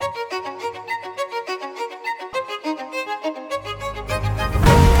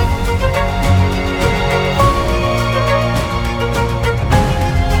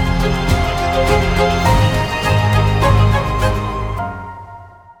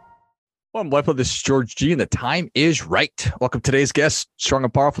Well, I'm Michael. This is George G, and the time is right. Welcome to today's guest, strong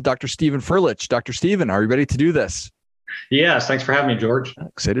and powerful Dr. Stephen Furlich. Dr. Stephen, are you ready to do this? Yes, thanks for having me, George.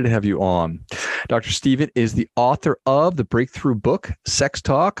 Excited to have you on. Dr. Stephen is the author of the breakthrough book, Sex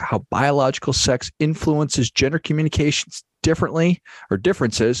Talk: How Biological Sex Influences Gender Communications Differently or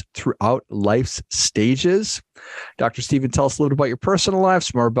Differences Throughout Life's Stages. Dr. Stephen, tell us a little bit about your personal life,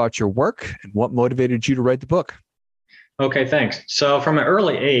 some more about your work, and what motivated you to write the book. Okay, thanks. So from an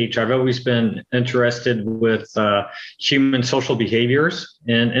early age, I've always been interested with human social behaviors,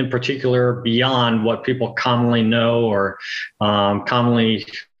 and in particular, beyond what people commonly know or commonly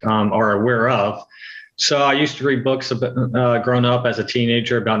are aware of. So I used to read books about, growing up as a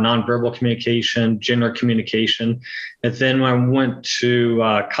teenager about nonverbal communication, gender communication. And then when I went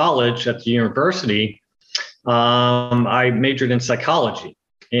to college at the university, I majored in psychology.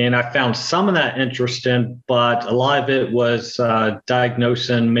 And I found some of that interesting, but a lot of it was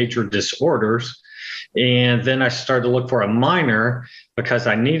diagnosing major disorders. And then I started to look for a minor because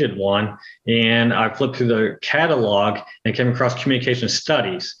I needed one. And I flipped through the catalog and came across communication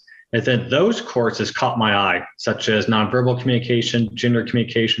studies. And then those courses caught my eye, such as nonverbal communication, gender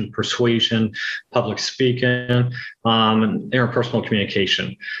communication, persuasion, public speaking, and interpersonal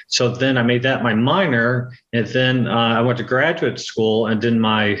communication. So then I made that my minor, and then I went to graduate school and did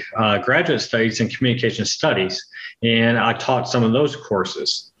my graduate studies in communication studies, and I taught some of those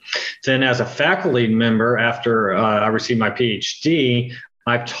courses. Then as a faculty member, after I received my PhD,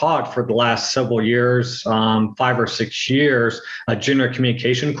 I've taught for the last several years, 5 or 6 years, a gender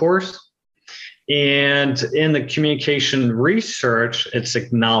communication course. And in the communication research, it's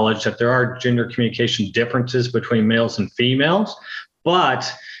acknowledged that there are gender communication differences between males and females, but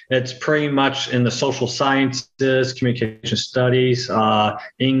it's pretty much in the social sciences, communication studies,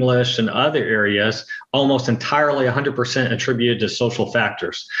 English, and other areas, almost entirely 100% attributed to social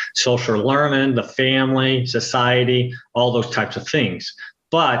factors, social learning, the family, society, all those types of things.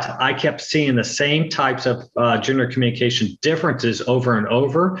 But I kept seeing the same types of gender communication differences over and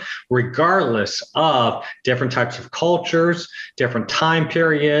over, regardless of different types of cultures, different time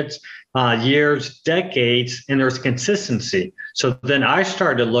periods, years, decades, and there's consistency. So then I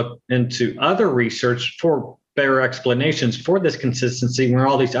started to look into other research for better explanations for this consistency when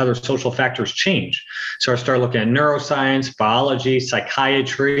all these other social factors change. So I started looking at neuroscience, biology,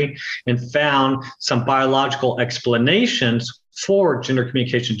 psychiatry, and found some biological explanations for gender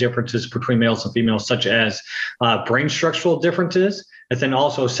communication differences between males and females, such as brain structural differences, and then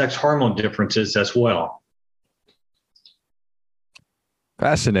also sex hormone differences as well.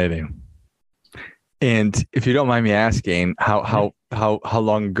 Fascinating. And if you don't mind me asking, how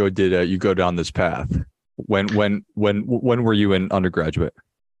long ago did you go down this path? When were you in undergraduate?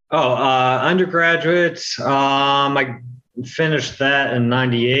 Undergraduate, I finished that in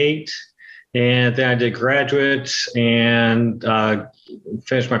 '98. And then I did graduate and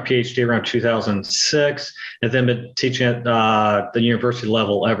finished my PhD around 2006, and then been teaching at the university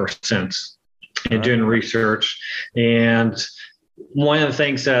level ever since and doing research. And one of the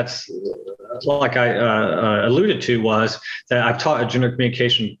things that's, like I alluded to, was that I've taught a gender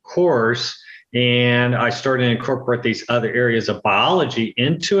communication course, and I started to incorporate these other areas of biology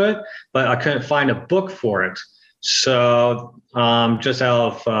into it, but I couldn't find a book for it. So just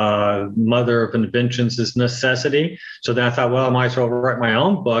out of mother of inventions is necessity. So then I thought, well, I might as well write my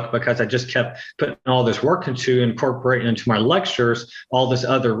own book, because I just kept putting all this work into incorporating into my lectures, all this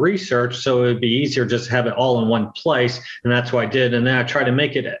other research. So it would be easier just to have it all in one place. And that's what I did. And then I tried to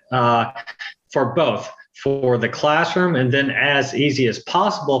make it for both, for the classroom, and then as easy as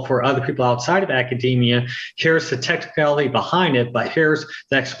possible for other people outside of academia. Here's the technicality behind it, but here's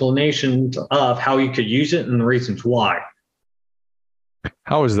the explanation of how you could use it and the reasons why.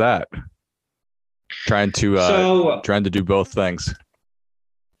 How was that? Trying to do both things.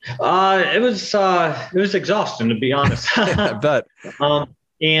 It was exhausting, to be honest. I bet.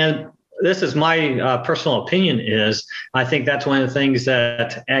 And this is my personal opinion, is I think that's one of the things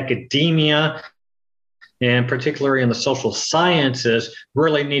that academia, and particularly in the social sciences,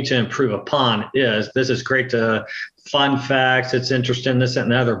 really need to improve upon. This is great to fun facts, it's interesting, this, that,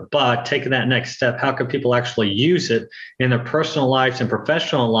 and the other, but taking that next step, how can people actually use it in their personal lives and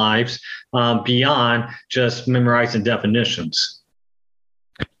professional lives beyond just memorizing definitions?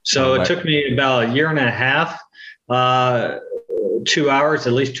 So it took me about a year and a half, 2 hours,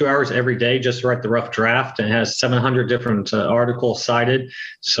 at least 2 hours every day, just to write the rough draft, and it has 700 different articles cited.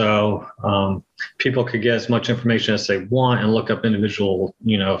 So people could get as much information as they want and look up individual,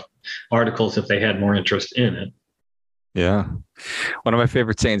 articles if they had more interest in it. Yeah. One of my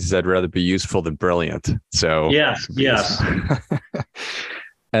favorite sayings is I'd rather be useful than brilliant. So yes.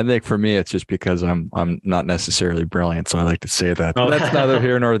 I think for me, it's just because I'm not necessarily brilliant, so I like to say that. But Oh. that's neither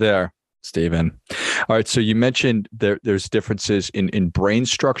here nor there, Stephen. All right, so you mentioned there's differences in brain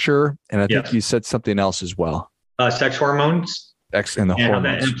structure, and I think Yes. you said something else as well. Sex hormones And the and how that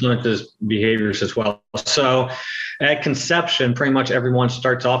hormones. influences behaviors as well. So at conception, pretty much everyone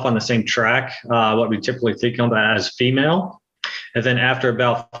starts off on the same track, what we typically think of as female. And then after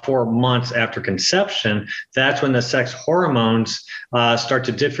about 4 months after conception, that's when the sex hormones start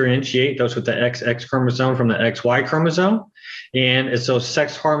to differentiate those with the XX chromosome from the XY chromosome. And it's those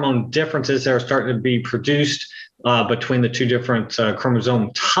sex hormone differences that are starting to be produced between the two different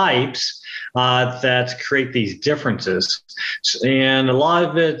chromosome types that create these differences. And a lot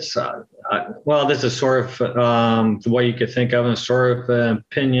of it's, well, this is sort of the way you could think of it, sort of an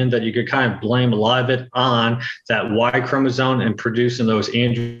opinion that you could kind of blame a lot of it on that Y chromosome and producing those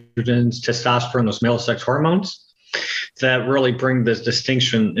androgens, testosterone, those male sex hormones that really bring this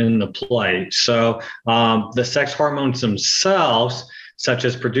distinction into play. So the sex hormones themselves, such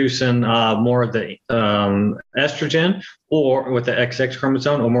as producing more of the estrogen or with the XX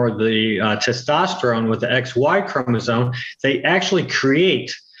chromosome, or more of the testosterone with the XY chromosome, they actually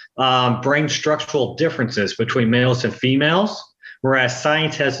create brain structural differences between males and females. Whereas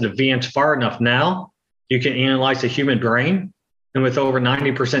science has advanced far enough now, you can analyze the human brain and with over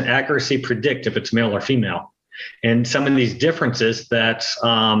 90% accuracy predict if it's male or female. And some of these differences that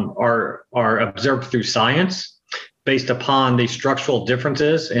are observed through science based upon the structural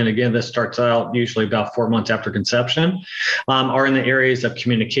differences, and again, this starts out usually about 4 months after conception, are in the areas of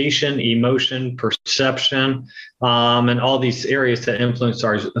communication, emotion, perception, and all these areas that influence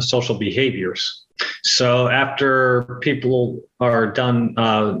our social behaviors. So after people are done,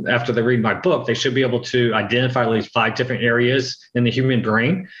 after they read my book, they should be able to identify at least 5 different areas in the human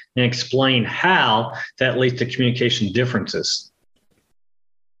brain and explain how that leads to communication differences.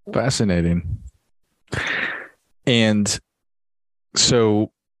 Fascinating. And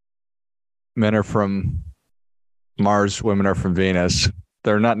so men are from Mars, women are from Venus.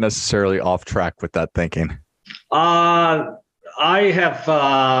 They're not necessarily off track with that thinking. I have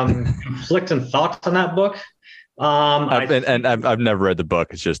conflicting thoughts on that book. I've never read the book.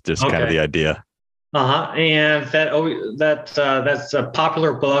 It's just kind of the idea. And that's a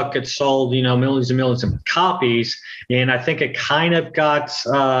popular book. It's sold, millions and millions of copies. And I think it kind of got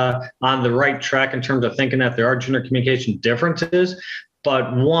on the right track in terms of thinking that there are gender communication differences.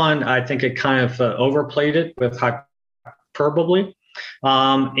 But one, I think it kind of overplayed it with hyperbole.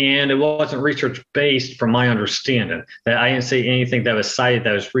 And it wasn't research based from my understanding. That I didn't see anything that was cited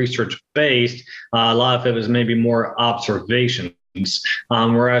that was research based. A lot of it was maybe more observation.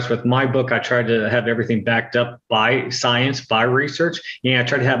 Whereas with my book, I tried to have everything backed up by science, by research, and I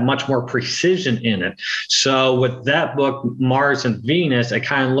tried to have much more precision in it. So with that book, Mars and Venus, it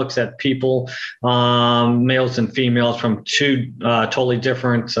kind of looks at people, males and females from two totally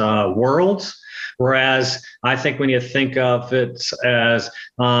different worlds. Whereas I think when you think of it as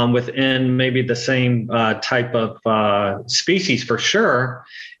within maybe the same type of species for sure,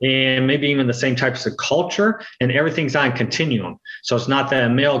 and maybe even the same types of culture, and everything's on a continuum. So it's not that a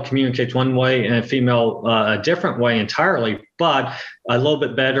male communicates one way and a female a different way entirely, but a little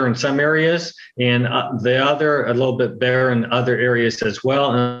bit better in some areas and the other a little bit better in other areas as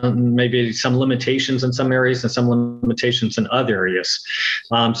well. And maybe some limitations in some areas and some limitations in other areas.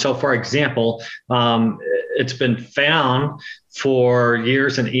 So for example, it's been found for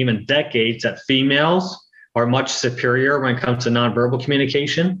years and even decades that females are much superior when it comes to nonverbal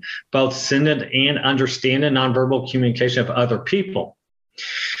communication, both sending and understanding nonverbal communication of other people.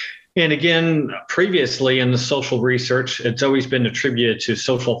 And again, previously in the social research, it's always been attributed to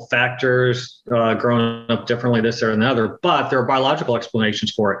social factors, growing up differently, this or another, but there are biological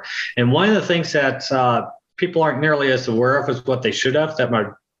explanations for it. And one of the things that people aren't nearly as aware of as what they should have, that my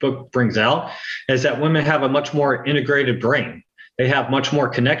book brings out, is that women have a much more integrated brain. They have much more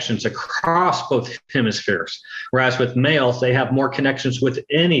connections across both hemispheres, whereas with males, they have more connections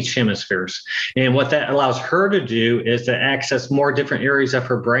within each hemispheres. And what that allows her to do is to access more different areas of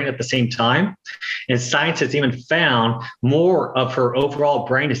her brain at the same time. And science has even found more of her overall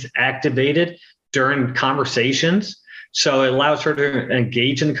brain is activated during conversations. So it allows her to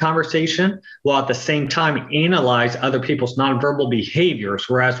engage in the conversation while at the same time analyze other people's nonverbal behaviors.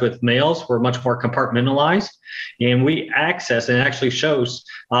 Whereas with males, we're much more compartmentalized, and we access, and it actually shows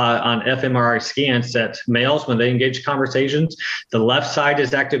on fMRI scans that males, when they engage conversations, the left side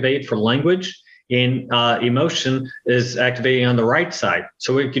is activated for language and emotion is activating on the right side.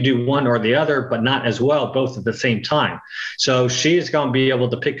 So we could do one or the other, but not as well, both at the same time. So she is going to be able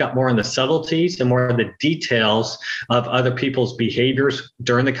to pick up more on the subtleties and more of the details of other people's behaviors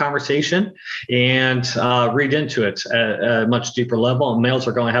during the conversation and read into it at a much deeper level. And males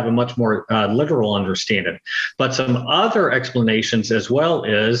are going to have a much more literal understanding. But some other explanations as well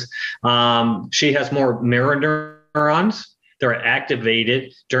is she has more mirror neurons. They're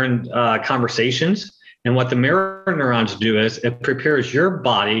activated during conversations. And what the mirror neurons do is it prepares your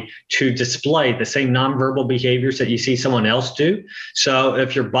body to display the same nonverbal behaviors that you see someone else do. So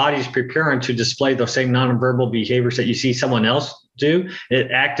if your body's preparing to display those same nonverbal behaviors that you see someone else do, it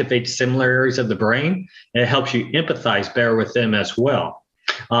activates similar areas of the brain. It helps you empathize better with them as well.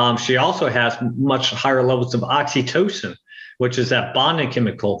 She also has much higher levels of oxytocin, which is that bonding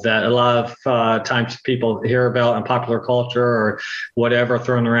chemical that a lot of times people hear about in popular culture or whatever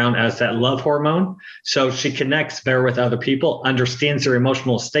thrown around as that love hormone. So she connects better with other people, understands their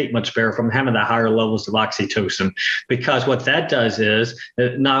emotional state much better from having the higher levels of oxytocin. Because what that does is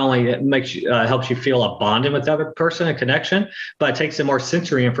it not only makes you, helps you feel a bonding with the other person, a connection, but it takes in more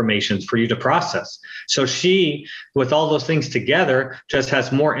sensory information for you to process. So she, with all those things together, just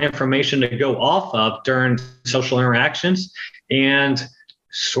has more information to go off of during social interactions. And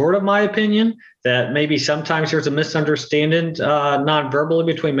sort of my opinion that maybe sometimes there's a misunderstanding non-verbally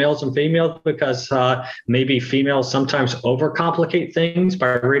between males and females because maybe females sometimes overcomplicate things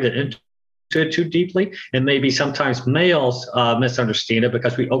by reading into it too deeply. And maybe sometimes males misunderstand it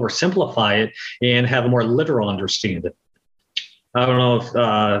because we oversimplify it and have a more literal understanding. I don't know if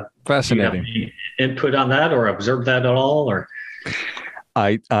fascinating you have any input on that or observed that at all, or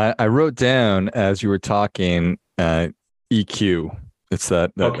I wrote down as you were talking EQ. It's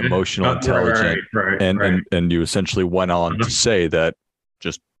that okay. emotional intelligence, right. And you essentially went on to say that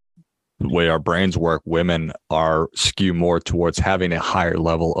just the way our brains work, women are skew more towards having a higher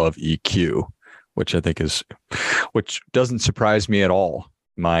level of EQ, which I think which doesn't surprise me at all.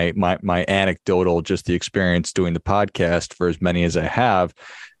 My anecdotal, just the experience doing the podcast for as many as I have,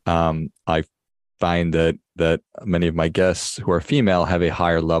 I find that many of my guests who are female have a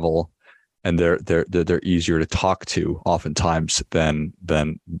higher level, and they're easier to talk to oftentimes than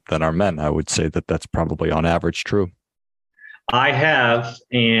our men. I would say that that's probably on average true. I have,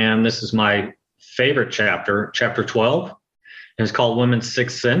 and this is my favorite chapter 12, and it's called Women's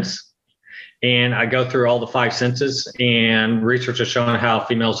Sixth Sense. And I go through all the five senses, and research has shown how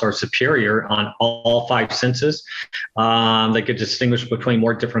females are superior on all five senses. They could distinguish between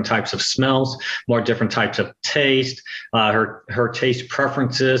more different types of smells, more different types of taste. Her taste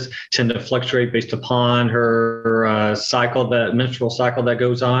preferences tend to fluctuate based upon her cycle, that menstrual cycle that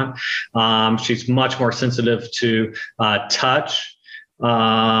goes on. She's much more sensitive to touch.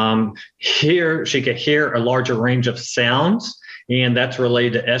 She could hear a larger range of sounds, and that's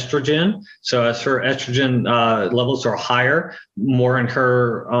related to estrogen. So as her estrogen levels are higher, more in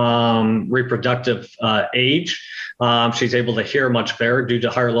her reproductive age, she's able to hear much better due to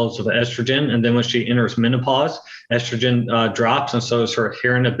higher levels of estrogen. And then when she enters menopause, estrogen drops, and so is her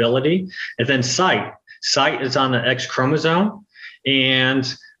hearing ability. And then sight. Sight is on the X chromosome.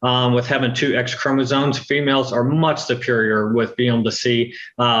 And with having two X chromosomes, females are much superior with being able to see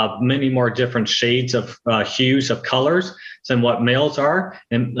many more different shades of hues of colors than what males are.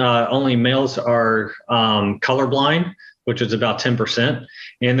 And only males are colorblind, which is about 10%.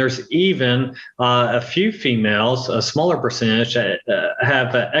 And there's even a few females, a smaller percentage, that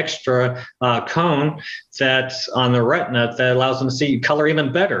have an extra cone that's on the retina that allows them to see color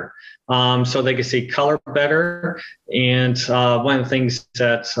even better. So they can see color better. And one of the things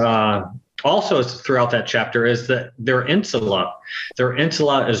that also is throughout that chapter is that their insula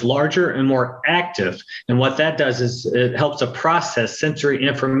is larger and more active. And what that does is it helps to process sensory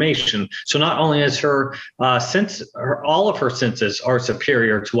information. So not only is all of her senses are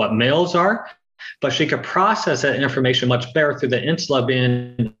superior to what males are, but she could process that information much better through the insula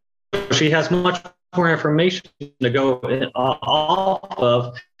being, she has much more information to go off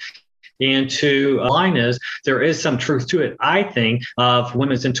of. And to align is, there is some truth to it, I think, of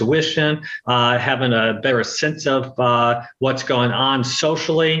women's intuition, having a better sense of what's going on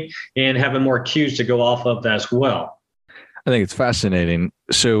socially, and having more cues to go off of as well. I think it's fascinating.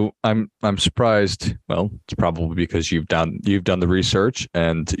 So I'm surprised. Well, it's probably because you've done the research,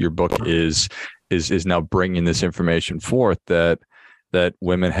 and your book is now bringing this information forth that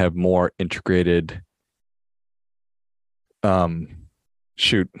women have more integrated.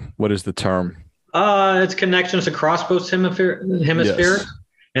 What is the term? It's connections across both hemispheres, Yes.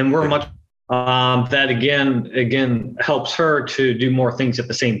 and we're much that again helps her to do more things at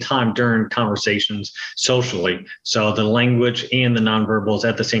the same time during conversations socially. So the language and the nonverbals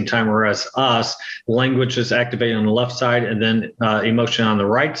at the same time, whereas us, language is activated on the left side and then emotion on the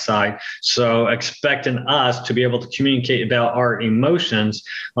right side. So expecting us to be able to communicate about our emotions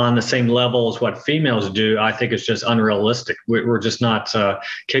on the same level as what females do, I think is just unrealistic. We're just not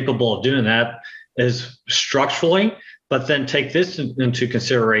capable of doing that as structurally. But then take this into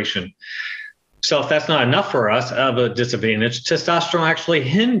consideration. So if that's not enough for us of a disadvantage, testosterone actually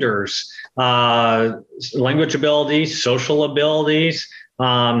hinders language abilities, social abilities,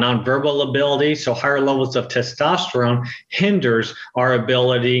 nonverbal abilities. So higher levels of testosterone hinders our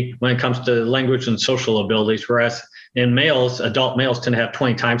ability when it comes to language and social abilities, whereas in males, adult males tend to have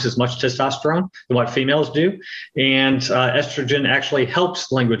 20 times as much testosterone than what females do. And estrogen actually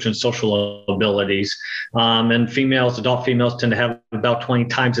helps language and social abilities. And females, adult females tend to have about 20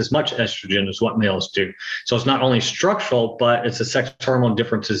 times as much estrogen as what males do. So it's not only structural, but it's the sex hormone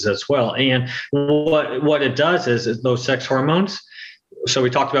differences as well. And what it does is those sex hormones. So we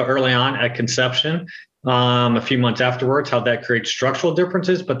talked about early on at conception, a few months afterwards, how that creates structural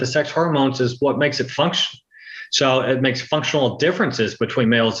differences, but the sex hormones is what makes it function. So it makes functional differences between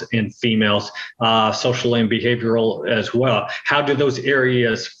males and females, socially and behavioral as well. How do those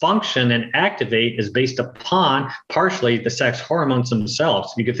areas function and activate is based upon partially the sex hormones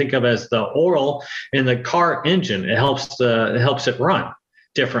themselves. You could think of as the oil in the car engine. It helps it run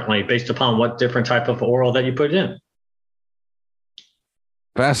differently based upon what different type of oil that you put in.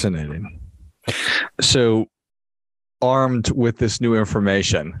 Fascinating. So, armed with this new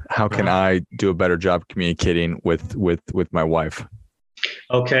information, how can I do a better job communicating with my wife?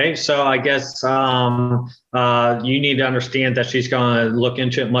 Okay, so I guess you need to understand that she's going to look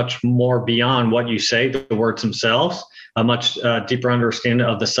into it much more beyond what you say, the words themselves, a much deeper understanding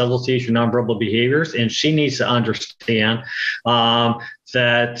of the subtleties of nonverbal behaviors, and she needs to understand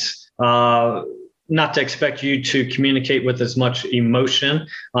that. Not to expect you to communicate with as much emotion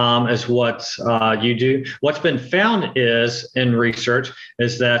as what you do. What's been found is in research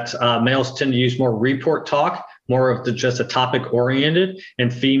is that males tend to use more report talk, more of the just a topic oriented,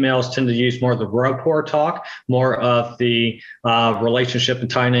 and females tend to use more of the rapport talk, more of the relationship and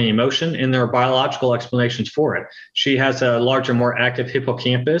tying in emotion, and there are biological explanations for it. She has a larger, more active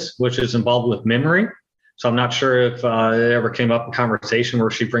hippocampus, which is involved with memory. So I'm not sure if it ever came up in conversation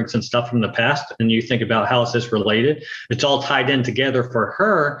where she brings in stuff from the past and you think about how is this related. It's all tied in together for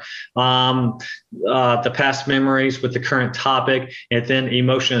her, the past memories with the current topic, and then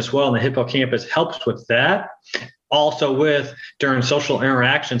emotion as well. And the hippocampus helps with that. Also with during social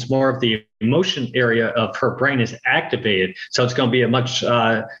interactions, more of the emotion area of her brain is activated. So it's going to be a much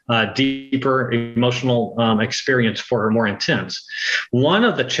deeper emotional experience for her, more intense. One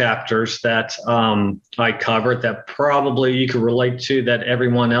of the chapters that I covered that probably you could relate to that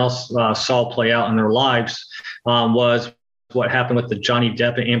everyone else saw play out in their lives was what happened with the Johnny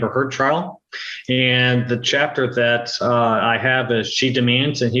Depp and Amber Heard trial. And the chapter that I have is She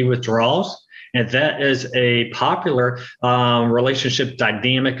Demands and He Withdraws. And that is a popular relationship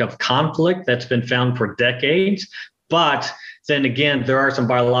dynamic of conflict that's been found for decades. But then again, there are some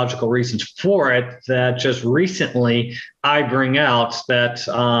biological reasons for it that just recently I bring out that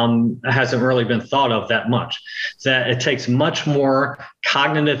hasn't really been thought of that much. That it takes much more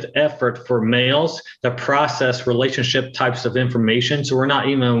cognitive effort for males to process relationship types of information. So we're not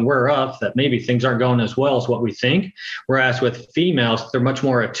even aware of that maybe things aren't going as well as what we think. Whereas with females, they're much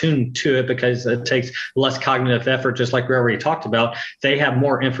more attuned to it because it takes less cognitive effort, just like we already talked about. They have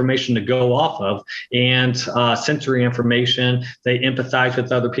more information to go off of and sensory information. They empathize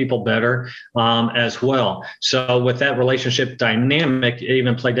with other people better as well. So with that relationship dynamic, it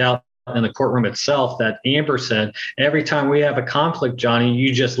even played out in the courtroom itself that Amber said, every time we have a conflict, Johnny,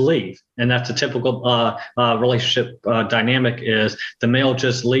 you just leave. And that's a typical relationship dynamic is the male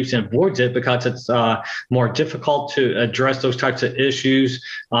just leaves and avoids it because it's more difficult to address those types of issues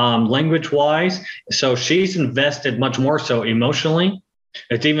language-wise. So she's invested much more so emotionally.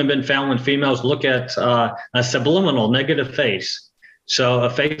 It's even been found when females look at a subliminal negative face. So a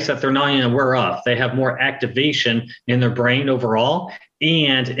face that they're not even aware of. They have more activation in their brain overall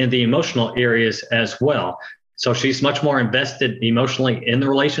and in the emotional areas as well. So she's much more invested emotionally in the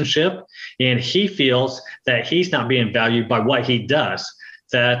relationship, and he feels that he's not being valued by what he does,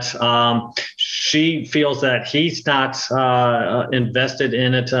 that she feels that he's not invested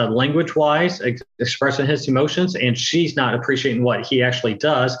in it language-wise, expressing his emotions, and she's not appreciating what he actually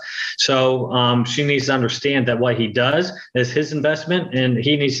does. So she needs to understand that what he does is his investment, and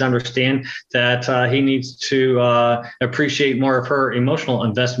he needs to understand that he needs to appreciate more of her emotional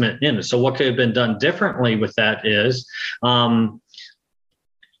investment in it. So what could have been done differently with that is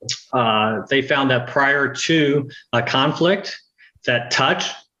they found that prior to a conflict, that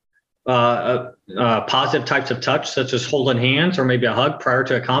touch, positive types of touch, such as holding hands or maybe a hug prior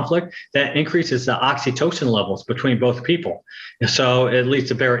to a conflict, that increases the oxytocin levels between both people. So it leads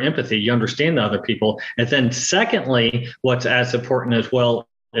to better empathy. You understand the other people. And then secondly, what's as important as well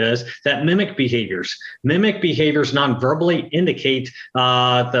is that mimic behaviors non-verbally indicate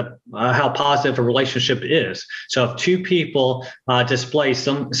how positive a relationship is. So if two people display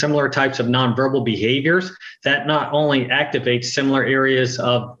some similar types of non-verbal behaviors, that not only activates similar areas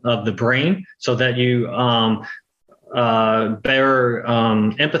of the brain so that you better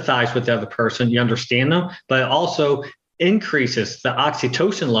empathize with the other person, you understand them, but also increases the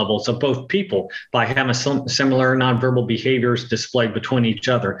oxytocin levels of both people by having some similar nonverbal behaviors displayed between each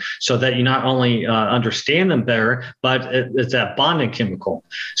other, so that you not only understand them better, but it's that bonding chemical.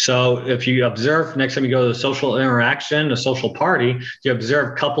 So if you observe next time you go to a social interaction, a social party, you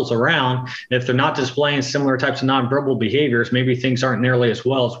observe couples around, if they're not displaying similar types of nonverbal behaviors, maybe things aren't nearly as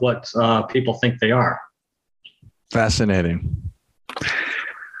well as what people think they are. Fascinating.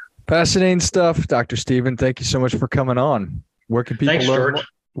 Fascinating stuff, Dr. Stephen. Thank you so much for coming on. Where can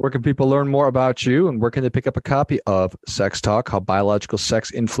people learn more about you, and where can they pick up a copy of Sex Talk: How Biological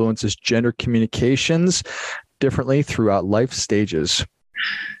Sex Influences Gender Communications Differently Throughout Life Stages?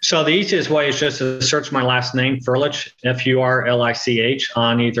 So the easiest way is just to search my last name, Furlich, Furlich,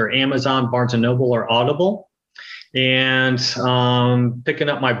 on either Amazon, Barnes & Noble, or Audible. And picking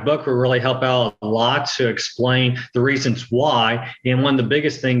up my book will really help out a lot to explain the reasons why. And one of the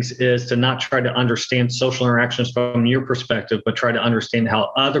biggest things is to not try to understand social interactions from your perspective, but try to understand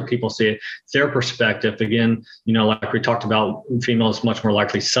how other people see it, their perspective. Again, like we talked about, females much more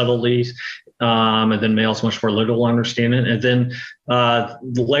likely subtleties, and then males much more literal understanding. And then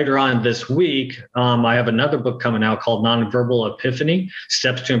later on this week, I have another book coming out called Nonverbal Epiphany: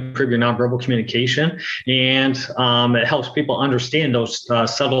 Steps to Improve Your Nonverbal Communication. And it helps people understand those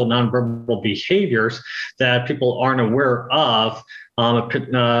subtle nonverbal behaviors that people aren't aware of. And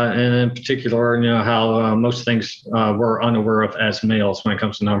in particular, how most things we're unaware of as males when it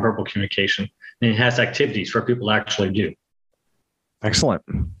comes to nonverbal communication. And it has activities for people to actually do. Excellent.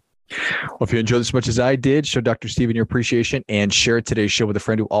 Well, if you enjoyed this as much as I did, show Dr. Stephen your appreciation and share today's show with a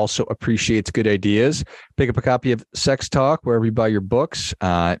friend who also appreciates good ideas. Pick up a copy of Sex Talk wherever you buy your books,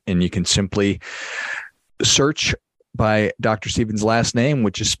 and you can simply search by Dr. Stephen's last name,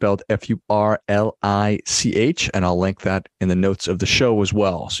 which is spelled Furlich, and I'll link that in the notes of the show as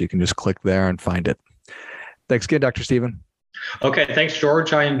well. So you can just click there and find it. Thanks again, Dr. Stephen. Okay. Thanks,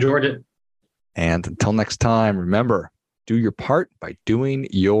 George. I enjoyed it. And until next time, remember, do your part by doing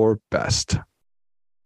your best.